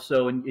 It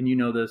also, and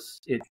this,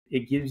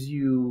 it gives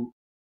you,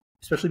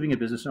 especially being a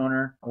business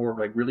owner or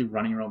like really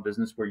running your own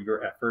business where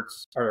your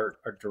efforts are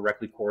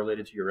directly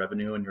correlated to your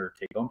revenue and your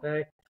take home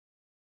pay.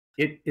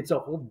 It's a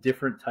whole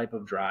different type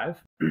of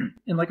drive.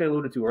 And like I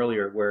alluded to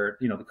earlier, where,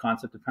 the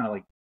concept of kind of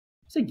like,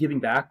 say giving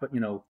back, but,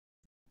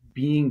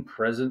 being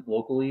present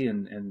locally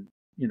and,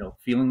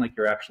 feeling like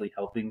you're actually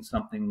helping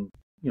something,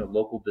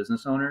 local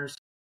business owners,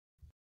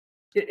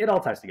 it all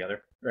ties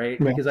together, right?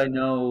 Yeah. Because I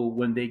know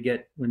when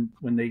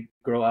they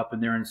grow up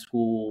and they're in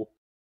school,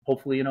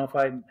 hopefully, if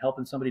I'm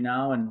helping somebody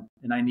now and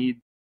I need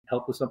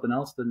help with something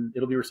else, then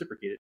it'll be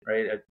reciprocated,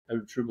 right?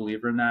 I'm a true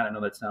believer in that. I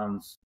know that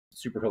sounds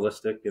super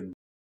holistic and,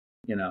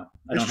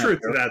 there's truth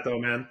to that though,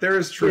 man. There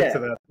is truth to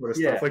that sort of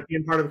stuff. Like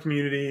being part of a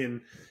community, and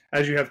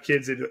as you have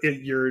kids,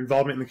 your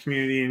involvement in the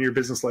community and your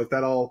business life,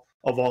 that all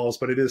evolves,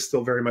 but it is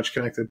still very much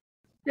connected.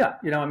 Yeah.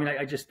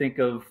 I just think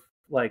of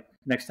like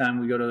next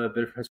time we go to a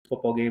Bitterfest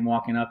football game,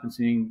 walking up and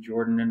seeing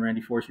Jordan and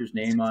Randy Forster's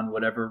name on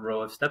whatever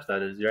row of steps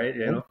that is, right?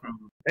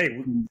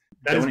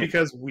 That is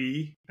because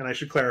we, and I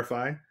should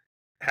clarify,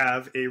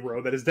 have a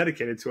row that is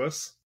dedicated to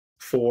us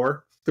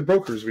for the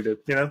brokers we did,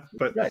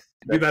 but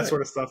do that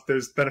sort of stuff.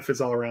 There's benefits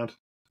all around.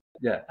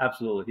 Yeah,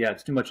 absolutely. Yeah,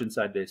 it's too much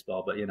inside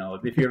baseball, but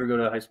if you ever go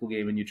to a high school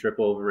game and you trip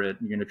over it,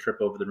 you're going to trip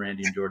over the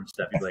Randy and Jordan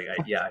step. You're like,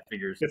 I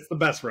figure it's the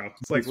best row.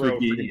 It's like row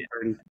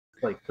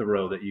like the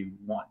row that you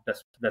want.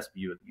 Best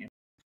view of the game.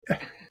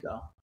 So,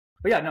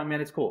 but yeah, no,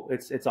 man, it's cool.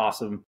 It's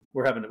awesome.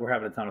 We're having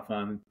a ton of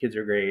fun. Kids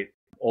are great.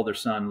 Older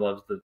son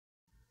loves the,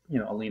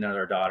 Alina,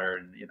 our daughter,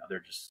 and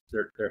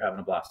they're having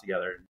a blast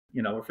together.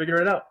 We're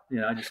figuring it out.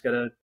 I just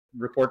gotta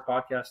record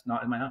podcasts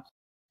not in my house.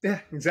 Yeah,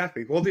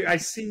 exactly. Well, I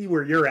see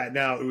where you're at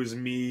now. It was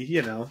me,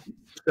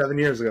 7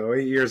 years ago,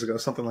 8 years ago,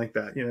 something like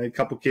that. A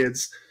couple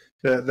kids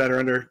that are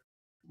under.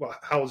 Well,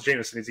 how old's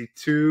Jameson? Is he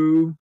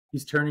 2?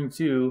 He's turning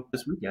 2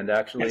 this weekend,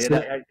 actually.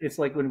 And it's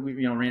like when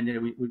we, Randy,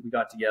 we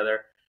got together.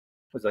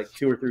 It was like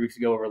 2 or 3 weeks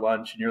ago over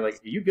lunch, and you're like,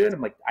 "Are you good?"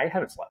 I'm like, "I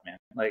haven't slept, man."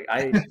 Like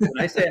when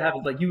I say I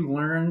haven't, like you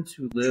learn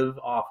to live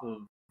off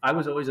of. I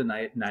was always a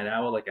night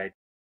owl. Like I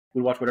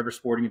would watch whatever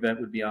sporting event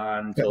would be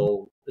on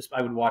until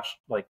I would watch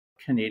like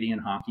Canadian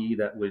hockey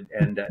that would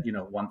end at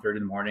 1:30 in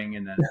the morning,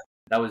 and then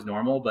that was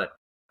normal. But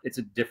it's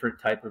a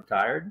different type of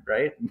tired,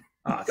 right?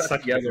 It's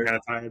such a different kind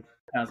of tired.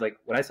 And I was like,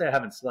 when I say I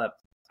haven't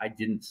slept, I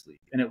didn't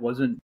sleep, and it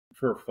wasn't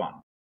for fun.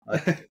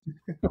 It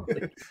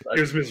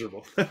was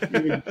miserable.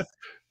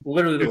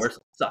 Literally the worst.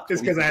 It sucks.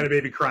 It's because I had a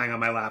baby crying on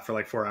my lap for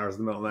like 4 hours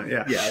in the middle of the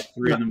night. Yeah,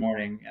 3 in the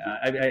morning.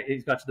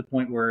 It got to the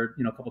point where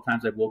a couple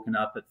times I've woken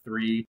up at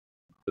 3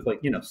 with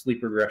like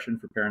sleep regression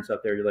for parents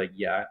out there. You're like,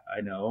 yeah,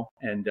 I know,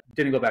 and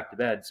didn't go back to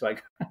bed. So I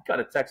got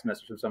a text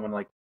message from someone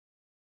like,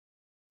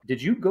 "Did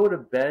you go to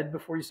bed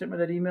before you sent me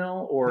that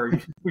email, or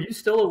were you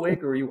still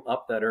awake, or were you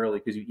up that early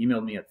because you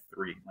emailed me at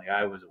 3?" Like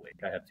I was awake.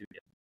 I have 2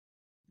 kids.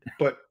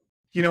 But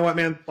you know what,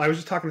 man? I was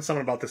just talking to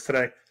someone about this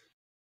today.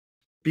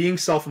 Being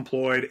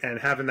self-employed and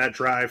having that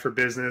drive for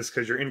business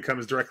because your income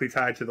is directly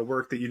tied to the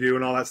work that you do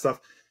and all that stuff,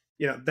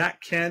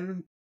 that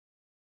can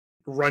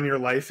run your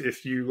life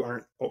if you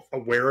aren't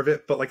aware of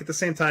it. But like at the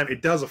same time,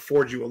 it does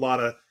afford you a lot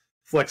of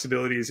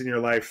flexibilities in your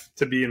life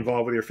to be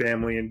involved with your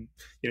family, and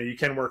you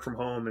can work from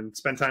home and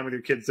spend time with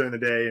your kids during the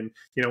day, and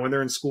when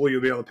they're in school,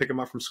 you'll be able to pick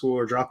them up from school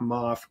or drop them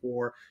off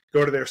or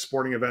go to their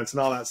sporting events and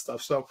all that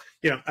stuff. So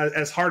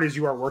as hard as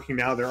you are working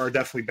now, there are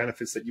definitely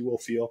benefits that you will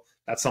feel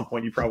at some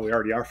point. You probably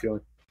already are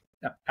feeling.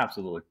 Yeah,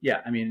 absolutely.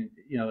 Yeah, I mean,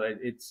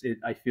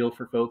 I feel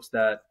for folks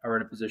that are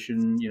in a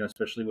position,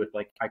 especially with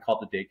like I call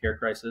it the daycare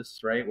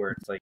crisis, right, where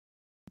it's like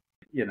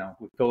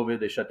with COVID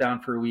they shut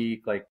down for a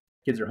week, like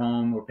kids are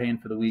home, we're paying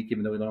for the week,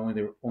 even though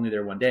they're only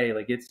there one day.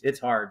 Like it's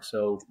hard.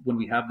 So when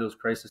we have those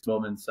crisis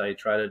moments, I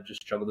try to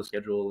just juggle the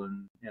schedule,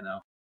 and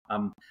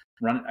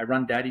I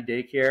run daddy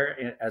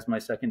daycare as my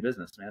second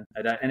business, man.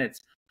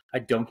 I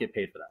don't get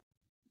paid for that.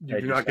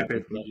 You do not get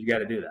paid for that. You got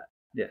to do that.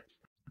 Yeah.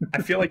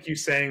 I feel like you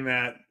saying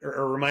that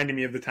or reminding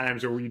me of the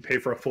times where we'd pay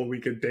for a full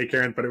week of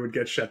daycare, but it would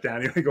get shut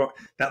down. I feel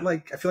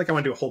like I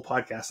want to do a whole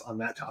podcast on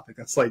that topic.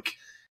 That's like,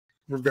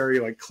 we're very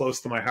like close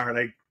to my heart.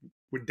 I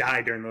would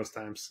die during those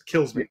times.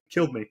 Killed me.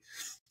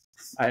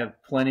 I have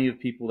plenty of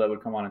people that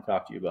would come on and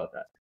talk to you about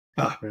that.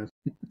 Oh man.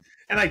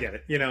 And I get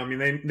it. I mean,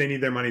 they need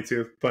their money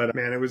too, but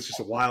man, it was just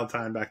a wild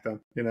time back then,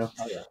 Oh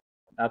yeah,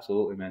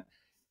 absolutely, man.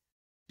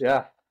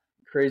 Yeah.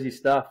 Crazy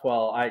stuff.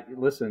 Well, I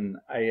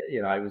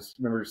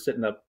remember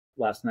sitting up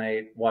last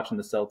night watching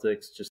the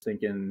Celtics, just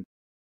thinking,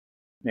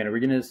 Man, are we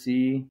going to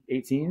see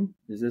 18?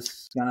 Is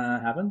this going to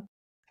happen?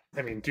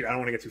 I mean, dude, I don't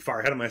want to get too far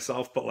ahead of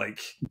myself, but like,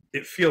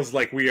 it feels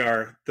like we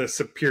are the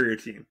superior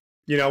team.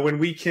 You know, when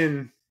we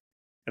can,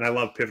 and I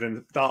love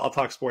pivoting, I'll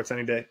talk sports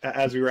any day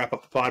as we wrap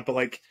up the pod, but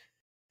like,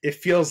 it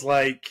feels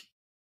like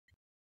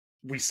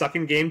we suck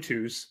in game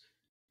twos.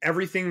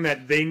 Everything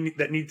that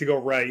need to go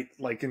right,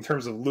 like in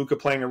terms of Luka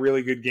playing a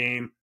really good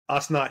game,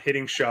 us not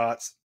hitting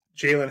shots,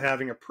 Jalen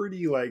having a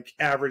pretty like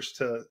average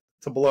to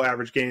below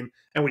average game,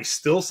 and we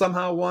still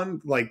somehow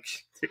won. Like,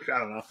 I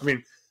don't know. I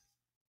mean,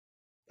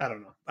 I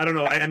don't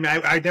know. I mean,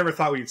 I never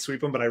thought we'd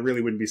sweep them, but I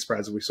really wouldn't be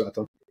surprised if we swept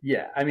them.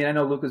 Yeah, I mean, I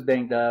know Luka's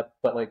banged up,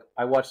 but like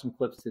I watched some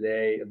clips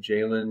today of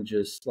Jalen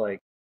just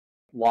like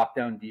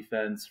lockdown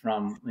defense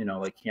from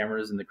like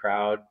cameras in the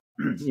crowd,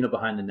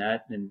 behind the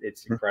net, and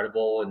it's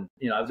incredible. And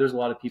there's a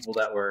lot of people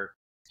that were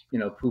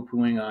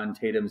poo-pooing on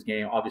Tatum's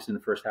game. Obviously, in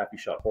the first half he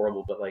shot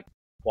horrible, but like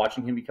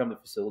watching him become the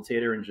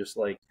facilitator and just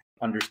like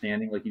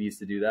understanding like he needs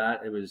to do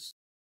that, I was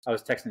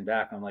texting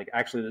back. I'm like,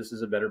 actually, this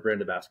is a better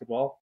brand of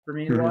basketball for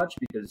me to watch,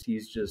 because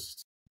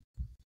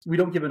we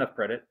don't give enough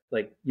credit.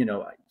 Like,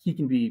 he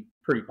can be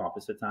pretty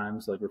pompous at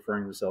times, like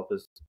referring to himself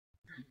as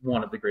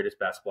one of the greatest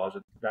basketball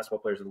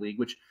players in the league,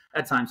 which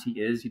at times he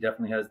is. He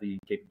definitely has the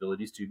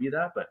capabilities to be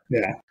that. But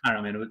yeah, I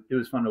don't know, man. It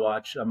was fun to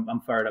watch. I'm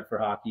fired up for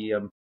hockey.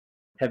 I'm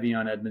heavy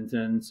on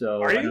Edmonton.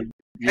 So are you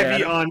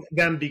heavy on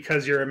them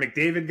because you're a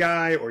McDavid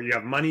guy, or you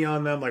have money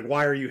on them? Like,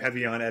 why are you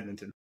heavy on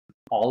Edmonton?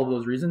 All of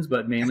those reasons,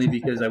 but mainly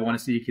because I want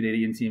to see a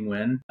Canadian team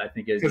win. I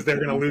think because they're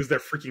going to lose their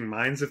freaking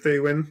minds if they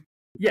win.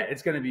 Yeah,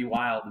 it's going to be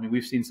wild. I mean,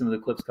 we've seen some of the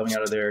clips coming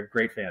out of there.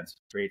 Great fans,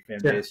 great fan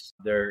base.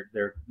 They're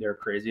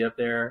crazy up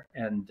there,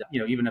 and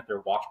even at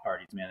their watch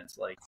parties, man, it's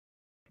like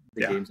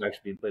the game's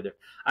actually being played there.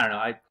 I don't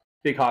know.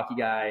 Big hockey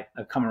guy.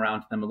 I've come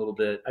around to them a little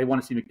bit. I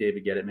want to see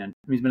McDavid get it, man.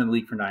 I mean, he's been in the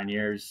league for 9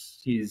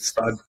 years. He's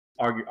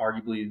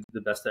arguably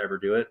the best to ever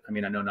do it. I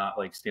mean, I know not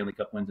like Stanley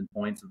Cup wins and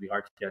points. It'll be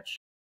hard to catch.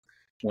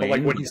 But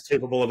like what he's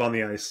capable of on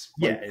the ice.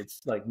 Yeah,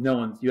 it's like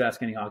you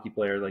ask any hockey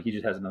player, like he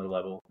just has another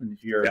level. And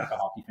if you're a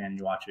hockey fan and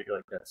you watch it, you're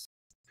like, it's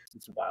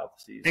wild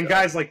to see. And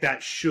guys like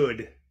that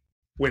should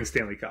win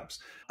Stanley Cups.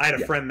 I had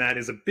a friend that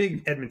is a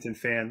big Edmonton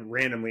fan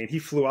randomly, and he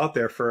flew out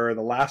there for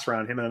the last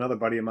round. Him and another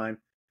buddy of mine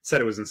said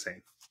it was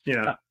insane.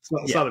 It's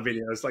not a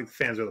video. It's like the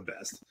fans are the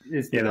best.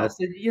 It's the best.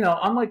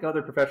 Unlike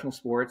other professional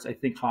sports, I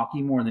think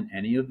hockey more than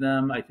any of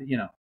them. I think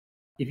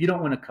if you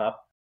don't win a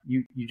cup,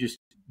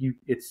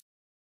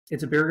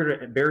 it's a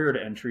barrier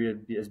to entry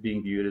as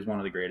being viewed as one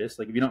of the greatest.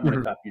 Like if you don't win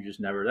a cup, you just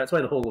never. That's why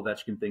the whole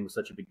Ovechkin thing was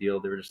such a big deal.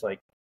 They were just like,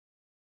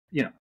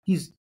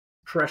 he's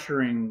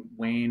pressuring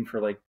Wayne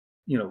for like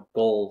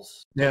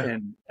goals,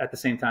 and at the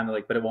same time they're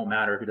like, but it won't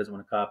matter if he doesn't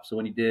win a cup. So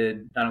when he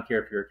did, I don't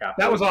care if you're a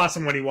captain. That was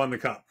awesome when he won the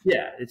cup.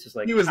 Yeah, it's just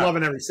like he was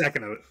loving every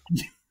second of it.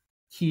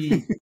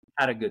 He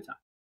had a good time,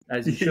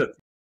 as he should.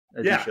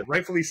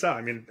 Rightfully so.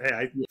 I mean, hey,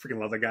 I freaking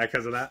love that guy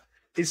because of that.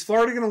 Is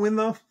Florida going to win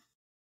though?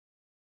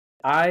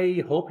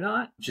 I hope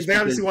not. Just they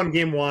obviously won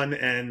game one,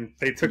 and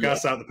they took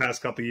us out the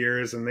past couple of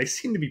years, and they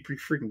seem to be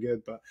pretty freaking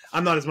good. But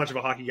I'm not as much of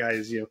a hockey guy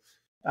as you.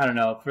 I don't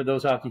know. For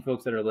those hockey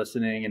folks that are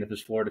listening, and if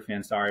there's Florida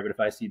fans, sorry, but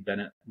if I see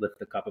Bennett lift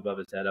the cup above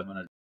his head, I'm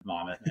gonna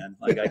vomit, man.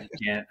 Like I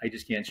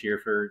just can't cheer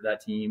for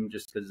that team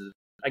just because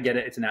I get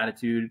it. It's an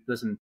attitude.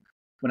 Listen,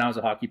 when I was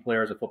a hockey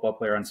player, as a football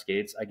player on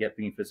skates, I get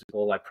being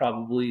physical. I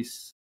probably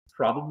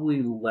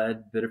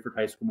led Biddeford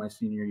High School my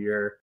senior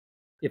year.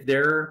 If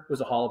there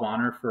was a Hall of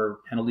Honor for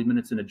penalty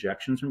minutes and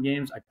ejections from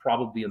games, I'd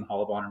probably be in the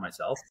Hall of Honor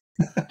myself.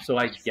 So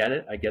I get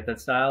it. I get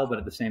that style. But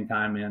at the same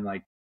time, man,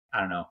 like, I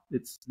don't know.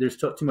 There's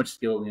too much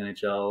skill in the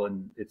NHL,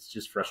 and it's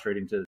just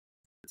frustrating to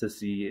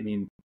see. I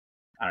mean,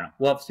 I don't know.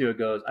 We'll have to see how it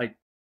goes.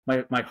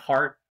 My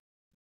heart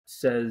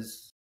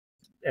says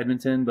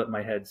Edmonton, but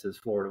my head says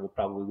Florida will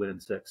probably win in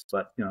 6.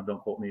 But,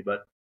 don't quote me.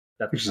 But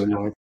that's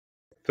annoying.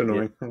 It's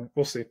annoying. Yeah.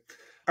 We'll see.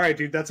 All right,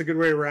 dude. That's a good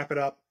way to wrap it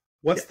up.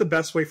 What's the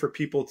best way for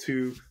people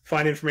to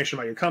find information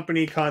about your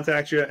company,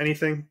 contact you,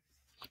 anything?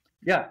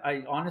 Yeah,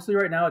 I honestly,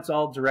 right now, it's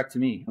all direct to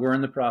me. We're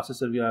in the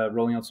process of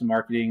rolling out some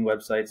marketing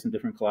websites and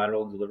different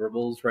collateral and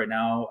deliverables right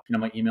now.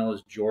 My email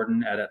is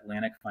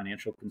Jordan@Atlantic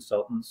Financial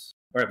Consultants.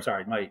 Or I'm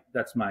sorry,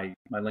 that's my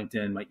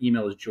LinkedIn. My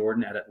email is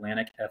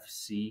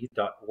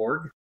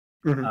jordan@atlanticfc.org.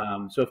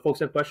 So if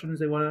folks have questions,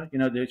 they want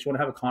to, they just want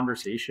to have a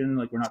conversation.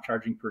 Like, we're not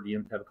charging per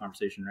diem to have a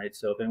conversation, right?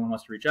 So if anyone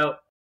wants to reach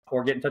out,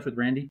 or get in touch with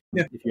Randy.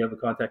 Yeah. If you have a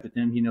contact with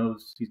him, he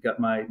knows he's got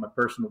my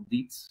personal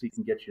deets. He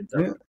can get you in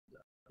touch.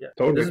 Yeah.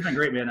 Totally. This has been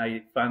great, man.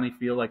 I finally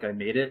feel like I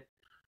made it.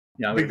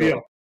 I'm going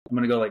to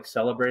go like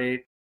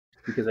celebrate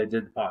because I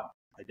did the pod.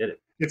 I did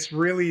it. It's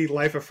really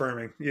life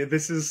affirming. Yeah,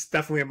 this is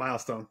definitely a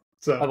milestone.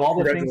 So of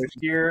all the things this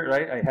year,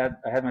 right? I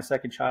had my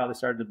second child. I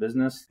started the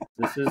business.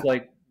 This is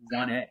like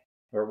 1A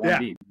or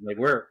 1B. Like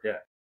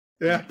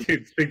Yeah,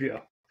 dude, big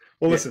deal.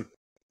 Well, listen,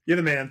 you're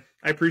the man.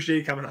 I appreciate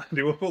you coming on.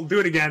 We'll do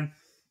it again.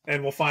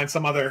 And we'll find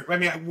some other. I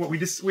mean,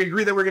 we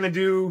agree that we're going to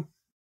do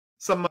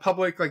some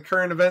public, like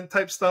current event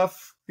type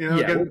stuff.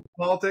 Get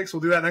politics. We'll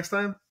do that next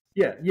time.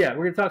 Yeah. We're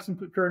going to talk some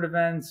current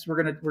events.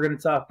 We're going to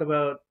talk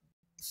about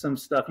some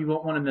stuff. You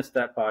won't want to miss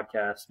that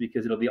podcast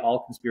because it'll be all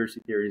conspiracy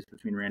theories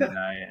between Randy and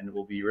I, and it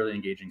will be really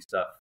engaging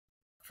stuff.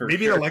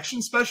 Maybe an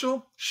election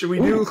special? Should we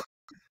do?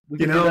 We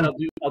can do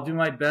that. I'll do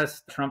my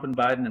best Trump and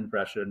Biden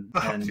impression,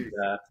 and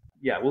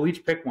yeah, we'll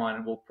each pick one,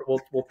 and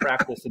we'll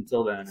practice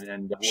until then.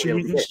 And should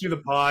we each do the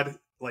pod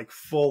like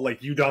full,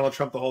 like you Donald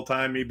Trump the whole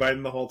time, me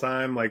Biden the whole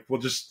time? Like we'll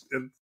just,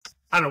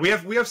 I don't know.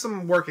 We have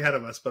some work ahead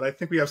of us, but I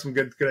think we have some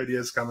good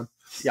ideas coming.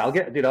 Yeah, I'll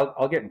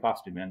get in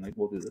costume, man. Like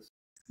we'll do this.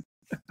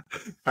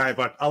 All right,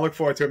 bud. I'll look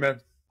forward to it,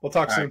 man. We'll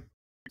talk soon. Right.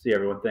 See you,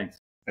 everyone.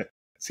 Thanks.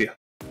 See ya.